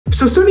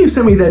So Sony have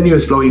sent me their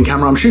newest vlogging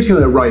camera. I'm shooting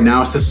on it right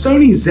now. It's the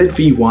Sony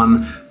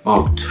ZV-1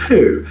 Mark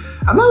II.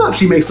 And that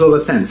actually makes a lot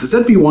of sense. The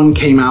ZV-1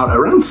 came out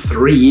around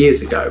 3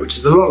 years ago, which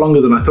is a lot longer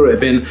than I thought it had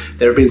been.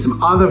 There have been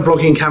some other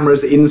vlogging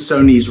cameras in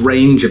Sony's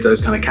range of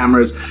those kind of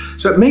cameras.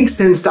 So it makes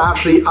sense to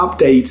actually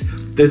update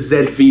the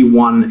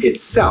ZV-1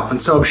 itself. And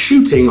so I'm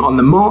shooting on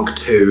the Mark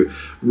II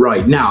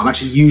right now. I'm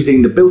actually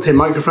using the built-in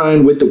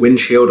microphone with the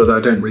windshield, although I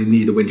don't really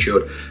need the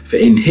windshield for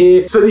in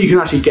here, so that you can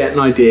actually get an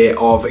idea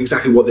of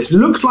exactly what this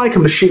looks like. I'm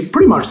going to shoot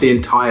pretty much the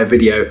entire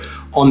video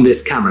on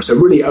this camera. So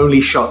really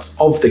only shots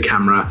of the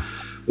camera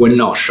were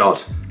not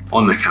shot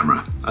on the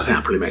camera. I think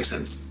that probably makes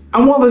sense.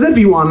 And while the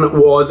ZV-1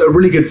 was a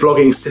really good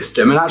vlogging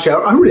system, and actually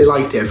I really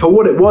liked it, for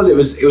what it was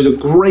a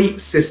great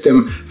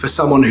system for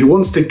someone who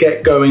wants to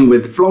get going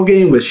with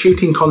vlogging, with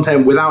shooting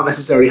content without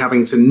necessarily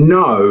having to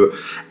know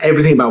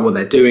everything about what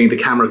they're doing. The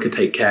camera could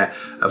take care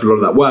of a lot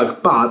of that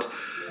work, but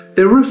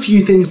there were a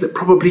few things that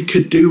probably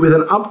could do with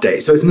an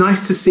update. So it's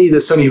nice to see that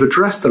Sony have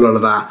addressed a lot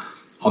of that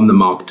on the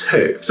Mark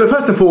II. So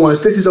first and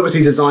foremost, this is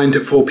obviously designed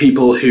for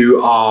people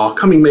who are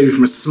coming maybe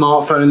from a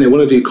smartphone, they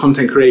want to do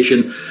content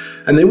creation,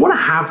 and they want to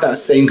have that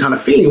same kind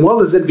of feeling. While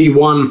the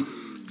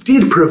ZV-1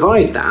 did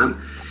provide that,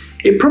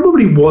 it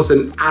probably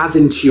wasn't as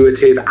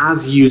intuitive,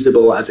 as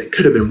usable as it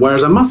could have been.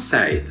 Whereas I must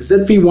say, the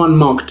ZV-1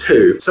 Mark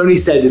II, Sony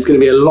said it's going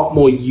to be a lot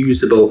more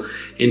usable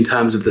in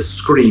terms of the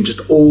screen,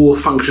 just all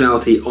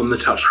functionality on the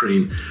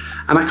touchscreen.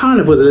 And I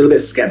kind of was a little bit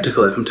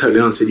skeptical, if I'm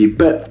totally honest with you,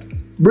 but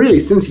really,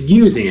 since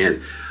using it,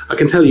 I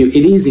can tell you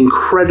it is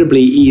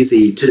incredibly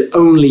easy to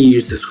only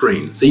use the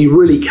screen. So you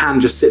really can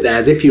just sit there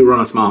as if you were on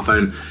a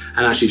smartphone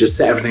and actually just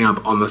set everything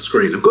up on the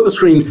screen. I've got the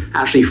screen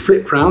actually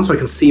flipped around so I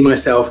can see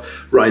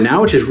myself right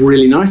now, which is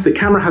really nice. The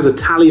camera has a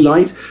tally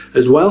light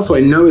as well, so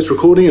I know it's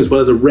recording, as well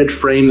as a red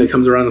frame that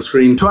comes around the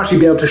screen to actually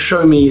be able to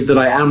show me that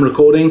I am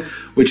recording,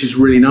 which is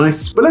really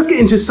nice. But let's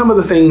get into some of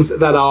the things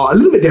that are a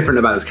little bit different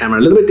about this camera,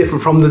 a little bit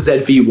different from the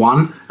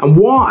ZV-1, and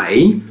why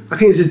I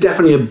think this is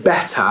definitely a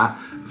better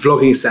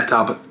vlogging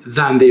setup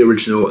than the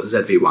original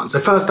ZV-1. So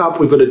first up,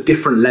 we've got a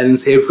different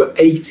lens here. We've got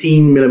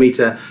 18mm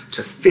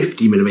to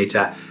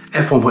 50mm,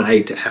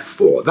 f1.8 to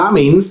f4. That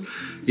means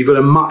you've got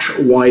a much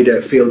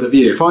wider field of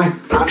view. If I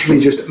actually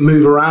just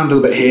move around a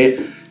little bit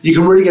here, you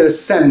can really get a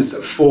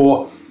sense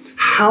for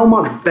how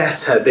much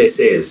better this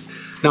is.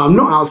 Now, I'm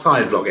not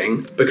outside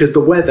vlogging because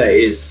the weather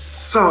is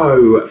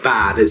so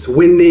bad. It's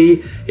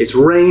windy, it's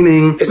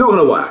raining, it's not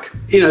gonna work.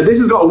 You know, this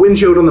has got a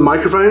windshield on the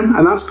microphone,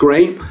 and that's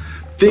great.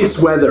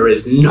 This weather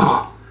is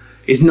not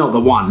the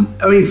one.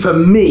 I mean, for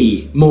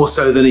me, more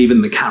so than even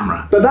the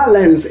camera. But that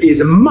lens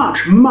is a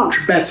much,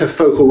 much better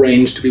focal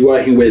range to be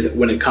working with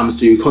when it comes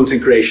to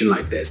content creation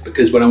like this,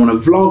 because when I want to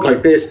vlog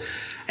like this,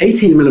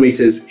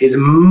 18mm is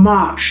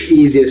much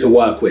easier to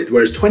work with,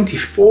 whereas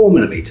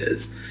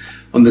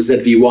 24mm on the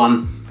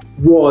ZV-1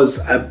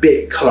 was a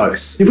bit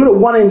close. You've got a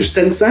 1-inch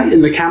sensor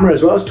in the camera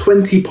as well as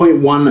 20.1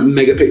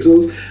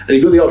 megapixels, and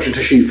you've got the option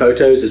to shoot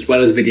photos as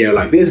well as video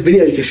like this.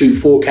 Video, you can shoot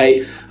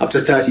 4K up to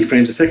 30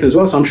 frames a second as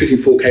well, so I'm shooting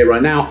 4K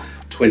right now,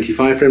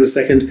 25 frames a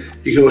second.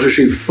 You can also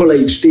shoot full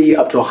HD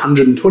up to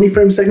 120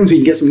 frames a second, so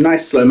you can get some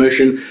nice slow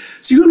motion.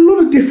 So you've got a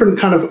lot of different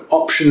kind of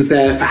options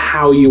there for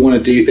how you want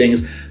to do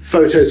things.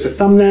 Photos for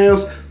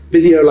thumbnails,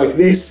 video like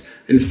this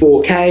in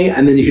 4K,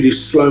 and then you can do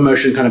slow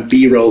motion kind of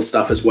B-roll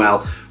stuff as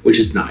well, which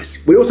is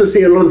nice. We also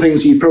see a lot of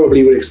things you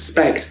probably would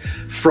expect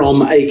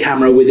from a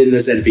camera within the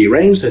ZV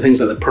range, so things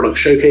like the product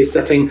showcase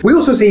setting. We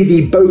also see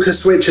the bokeh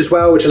switch as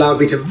well, which allows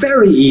me to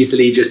very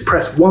easily just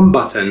press one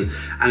button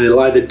and it'll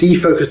either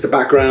defocus the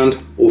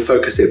background or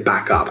focus it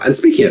back up. And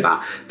speaking of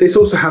that, this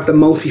also has the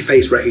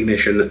multi-face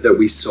recognition that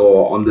we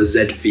saw on the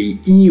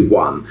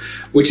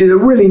ZV-E1, which is a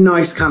really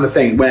nice kind of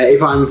thing, where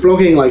if I'm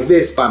vlogging like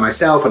this by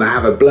myself and I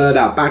have a blurred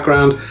out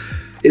background,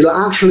 it'll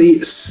actually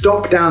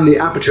stop down the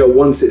aperture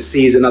once it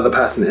sees another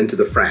person enter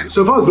the frame.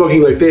 So if I was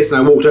vlogging like this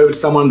and I walked over to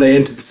someone, they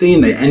entered the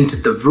scene, they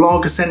entered the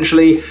vlog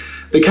essentially,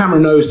 the camera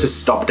knows to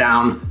stop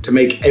down to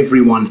make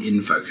everyone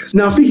in focus.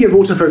 Now, speaking of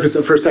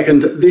autofocus for a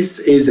second,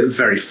 this is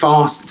very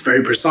fast, it's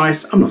very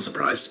precise. I'm not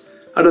surprised.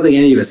 I don't think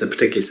any of us are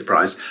particularly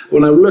surprised.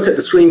 When I look at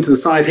the screen to the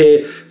side here,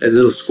 there's a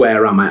little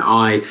square around my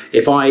eye.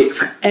 If I,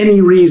 for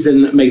any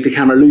reason, make the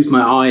camera lose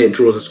my eye, it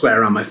draws a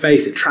square around my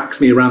face, it tracks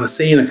me around the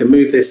scene, I can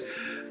move this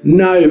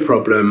no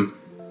problem,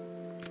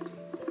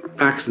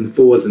 backs and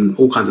forwards and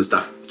all kinds of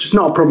stuff. Just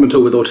not a problem at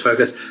all with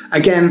autofocus.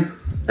 Again,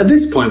 at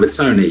this point with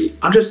Sony,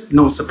 I'm just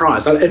not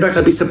surprised. In fact,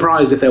 I'd be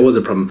surprised if there was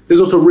a problem.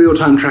 There's also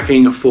real-time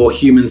tracking for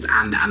humans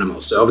and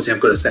animals. So obviously I've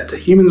got it set to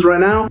humans right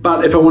now,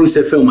 but if I wanted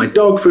to film my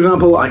dog, for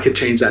example, I could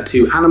change that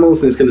to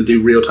animals and it's gonna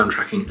do real-time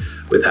tracking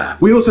with her.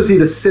 We also see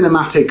the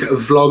cinematic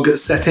vlog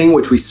setting,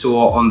 which we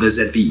saw on the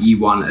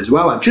ZV-E1 as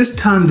well. I've just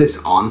turned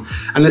this on,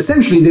 and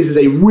essentially this is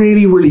a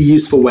really, really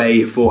useful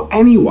way for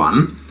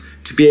anyone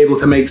to be able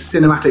to make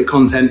cinematic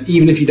content,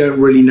 even if you don't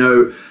really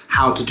know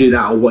how to do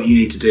that or what you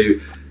need to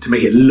do to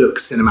make it look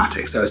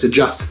cinematic. So it's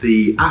adjust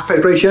the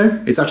aspect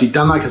ratio. It's actually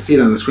done that. I can see it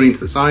on the screen to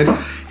the side.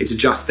 It's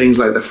adjust things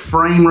like the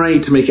frame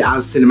rate to make it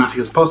as cinematic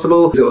as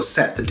possible. It will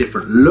set the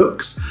different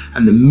looks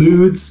and the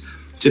moods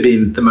to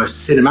being the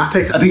most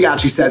cinematic. I think it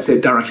actually sets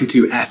it directly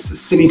to S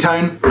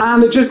cinematone.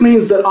 And it just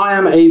means that I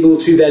am able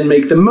to then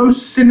make the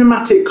most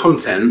cinematic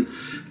content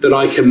that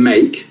I can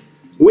make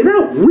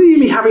without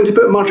really having to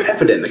put much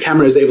effort in. The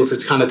camera is able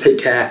to kind of take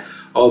care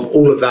of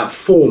all of that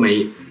for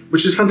me,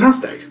 which is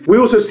fantastic. We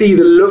also see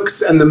the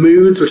looks and the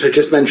moods, which I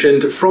just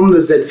mentioned, from the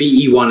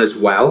ZV-1 as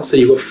well. So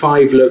you've got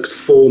 5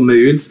 looks, 4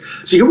 moods.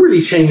 So you can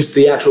really change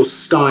the actual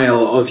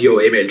style of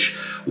your image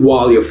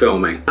while you're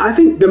filming. I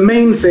think the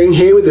main thing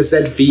here with the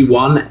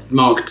ZV-1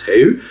 Mark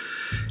II,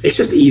 it's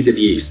just ease of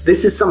use.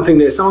 This is something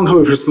that someone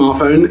coming from a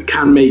smartphone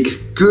can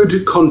make good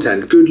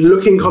content, good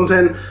looking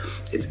content.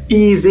 It's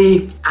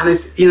easy, and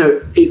it's, you know,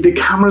 the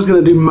camera's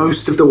gonna do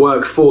most of the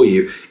work for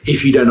you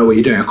if you don't know what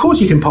you're doing. Of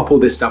course, you can pop all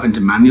this stuff into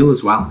manual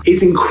as well.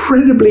 It's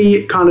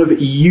incredibly kind of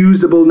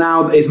usable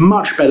now. It's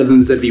much better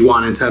than the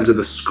ZV-1 in terms of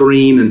the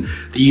screen and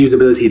the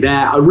usability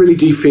there. I really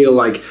do feel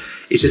like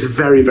it's just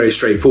very, very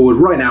straightforward.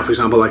 Right now, for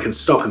example, I can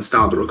stop and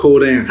start the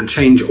recording. I can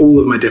change all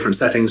of my different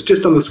settings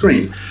just on the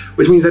screen,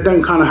 which means I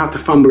don't kind of have to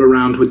fumble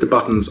around with the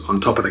buttons on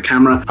top of the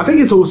camera. I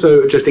think it's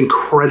also just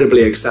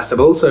incredibly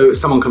accessible. So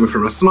someone coming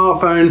from a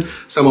smartphone,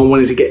 someone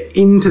wanting to get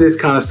into this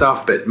kind of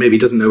stuff, but maybe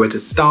doesn't know where to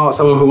start,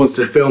 someone who wants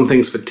to film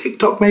things for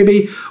TikTok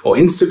maybe, or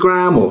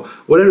Instagram, or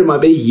whatever it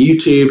might be,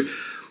 YouTube,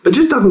 but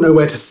just doesn't know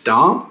where to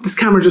start. This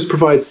camera just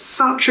provides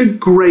such a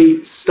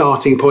great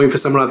starting point for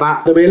someone like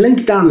that. There'll be a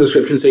link down in the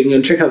description so you can go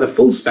and check out the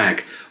full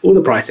spec, all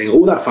the pricing,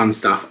 all that fun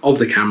stuff of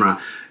the camera.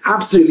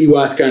 Absolutely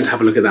worth going to have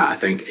a look at that, I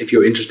think, if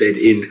you're interested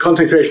in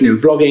content creation, in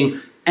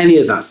vlogging, any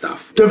of that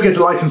stuff. Don't forget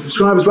to like and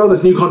subscribe as well.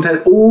 There's new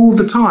content all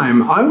the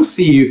time. I will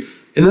see you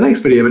in the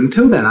next video, but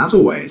until then, as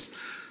always,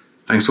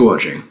 thanks for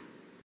watching.